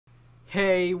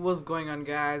Hey, what's going on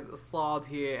guys? Saad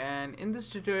here, and in this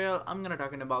tutorial I'm gonna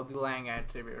talking about the lang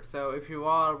attribute. So if you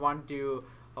are want to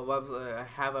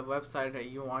have a website that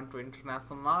you want to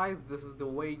internationalize, this is the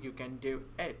way you can do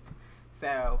it.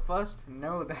 So first,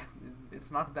 know that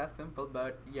it's not that simple,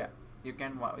 but yeah, you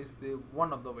can. It's the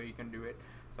one of the way you can do it.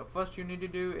 So first you need to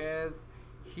do is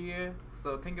here.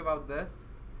 So think about this.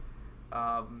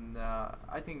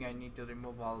 I think I need to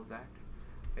remove all of that.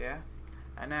 Yeah,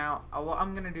 and now what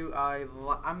I'm gonna do,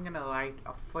 I'm gonna write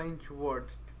a French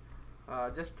word.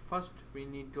 Just first we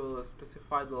need to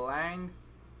specify the lang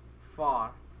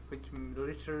far, which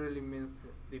literally means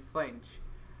the French,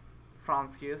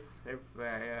 Francis,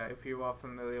 if you are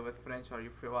familiar with French, or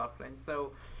if you are French.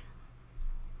 So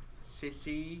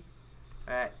ceci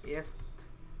est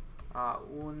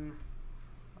un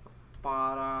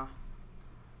para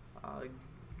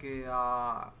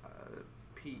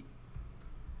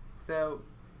so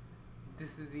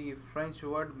this is the French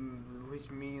word,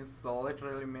 which means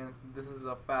literally means this is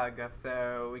a paragraph.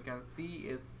 So we can see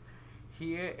it's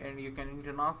here, and you can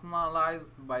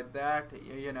internationalize by that.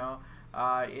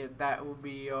 That would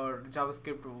be your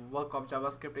JavaScript work of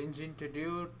JavaScript engine to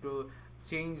do, to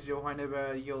change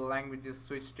whenever your language is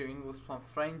switched to English from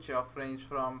French, or French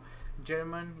from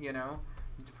German.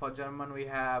 For German we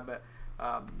have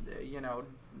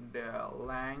the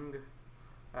lang.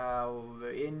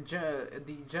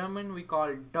 The German we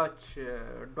call Deutsch.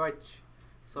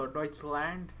 So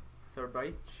Deutschland. So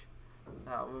Deutsch.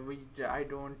 I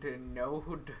don't know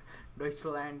who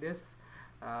Deutschland is,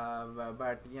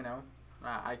 but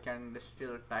I can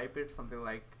still type it something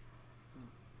like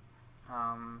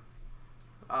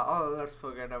oh, let's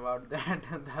forget about that.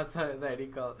 That's a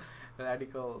radical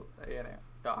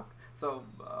talk. So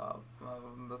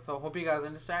so hope you guys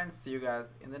understand. See you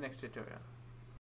guys in the next tutorial.